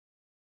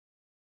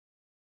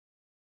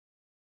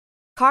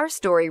Car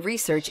Story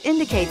research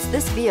indicates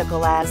this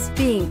vehicle as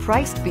being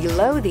priced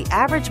below the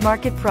average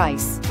market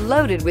price,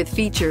 loaded with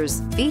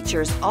features.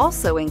 Features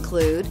also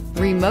include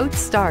remote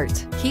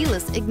start,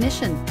 keyless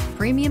ignition,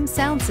 premium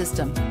sound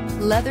system,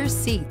 leather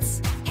seats,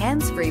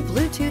 hands-free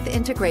Bluetooth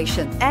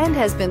integration, and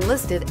has been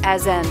listed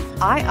as an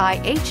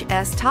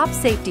IIHS top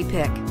safety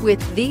pick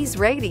with these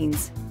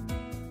ratings.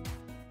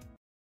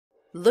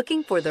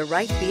 Looking for the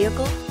right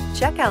vehicle?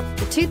 Check out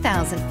the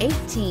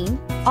 2018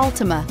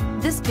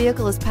 Altima. This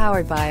vehicle is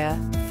powered by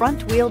a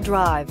front-wheel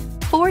drive,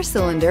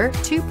 4-cylinder,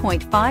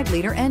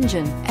 2.5-liter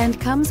engine, and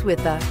comes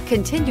with a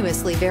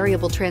continuously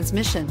variable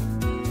transmission.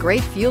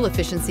 Great fuel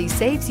efficiency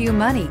saves you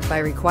money by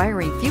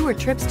requiring fewer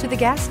trips to the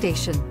gas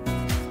station.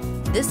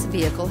 This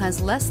vehicle has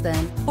less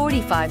than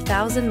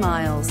 45,000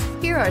 miles.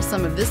 Here are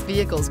some of this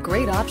vehicle's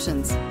great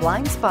options: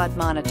 blind spot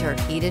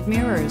monitor, heated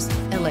mirrors,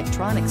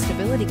 electronic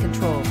stability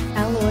control,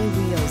 alloy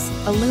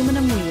wheels,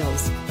 aluminum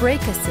wheels,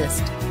 brake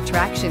assist,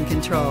 traction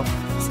control,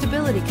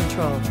 stability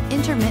control,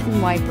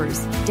 intermittent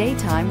wipers,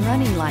 daytime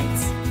running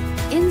lights.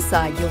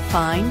 Inside you'll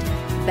find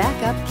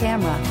backup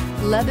camera,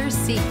 leather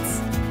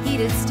seats,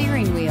 heated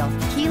steering wheel,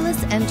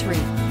 keyless entry,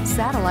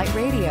 satellite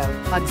radio,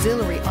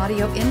 auxiliary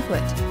audio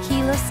input,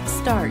 keyless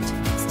start,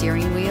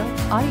 steering wheel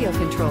audio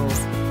controls,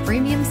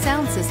 premium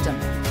sound system,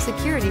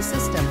 security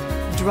system.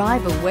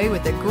 Drive away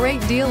with a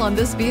great deal on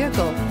this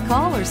vehicle.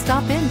 Call or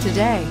stop in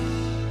today.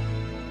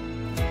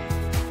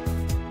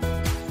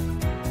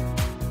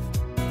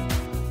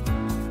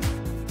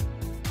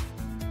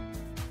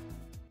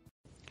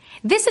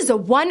 This is a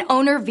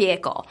one-owner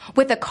vehicle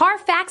with a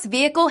CARFAX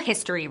Vehicle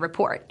History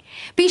Report.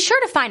 Be sure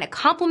to find a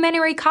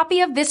complimentary copy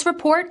of this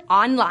report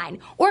online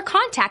or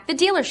contact the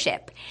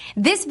dealership.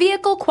 This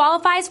vehicle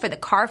qualifies for the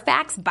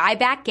CARFAX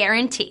Buyback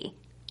Guarantee.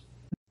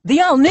 The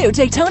all-new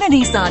Daytona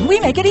Nissan. We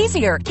make it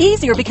easier.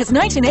 Easier because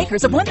 19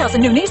 acres of 1,000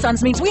 new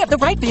Nissans means we have the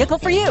right vehicle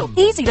for you.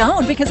 Easy to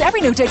own because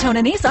every new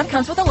Daytona Nissan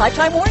comes with a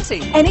lifetime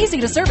warranty. And easy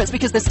to service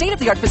because the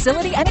state-of-the-art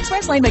facility and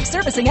express lane makes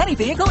servicing any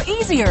vehicle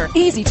easier.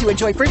 Easy to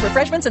enjoy free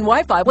refreshments and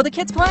Wi-Fi while the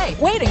kids play.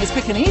 Waiting is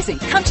quick and easy.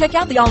 Come check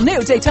out the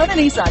all-new Daytona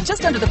Nissan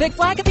just under the big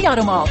flag at the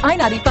Automall.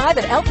 I-95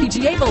 at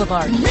LPGA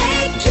Boulevard.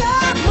 Make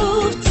your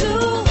move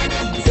to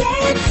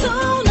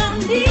Daytona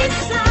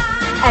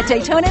Nissan. At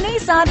Daytona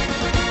Nissan,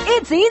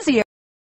 it's easier.